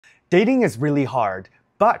Dating is really hard,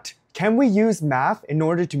 but can we use math in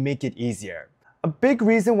order to make it easier? A big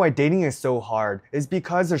reason why dating is so hard is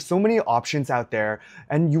because there's so many options out there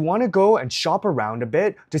and you want to go and shop around a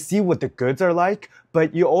bit to see what the goods are like,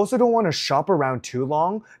 but you also don't want to shop around too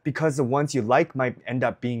long because the ones you like might end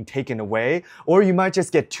up being taken away or you might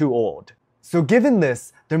just get too old. So given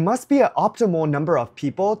this, there must be an optimal number of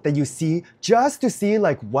people that you see just to see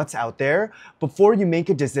like what's out there before you make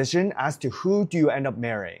a decision as to who do you end up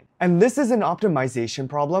marrying. And this is an optimization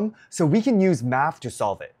problem, so we can use math to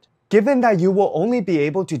solve it. Given that you will only be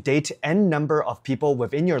able to date n number of people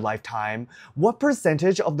within your lifetime, what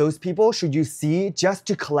percentage of those people should you see just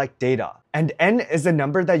to collect data? And n is a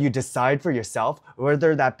number that you decide for yourself,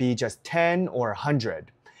 whether that be just 10 or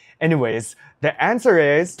 100. Anyways, the answer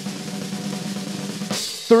is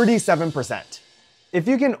 37%. If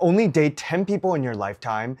you can only date 10 people in your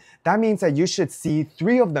lifetime, that means that you should see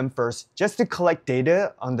 3 of them first just to collect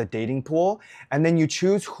data on the dating pool, and then you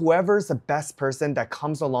choose whoever's the best person that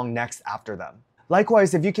comes along next after them.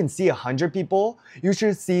 Likewise, if you can see 100 people, you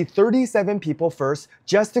should see 37 people first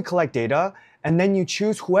just to collect data, and then you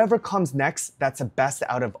choose whoever comes next that's the best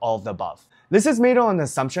out of all of the above. This is made on the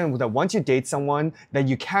assumption that once you date someone, that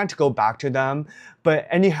you can't go back to them. But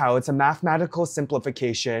anyhow, it's a mathematical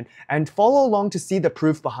simplification, and follow along to see the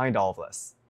proof behind all of this.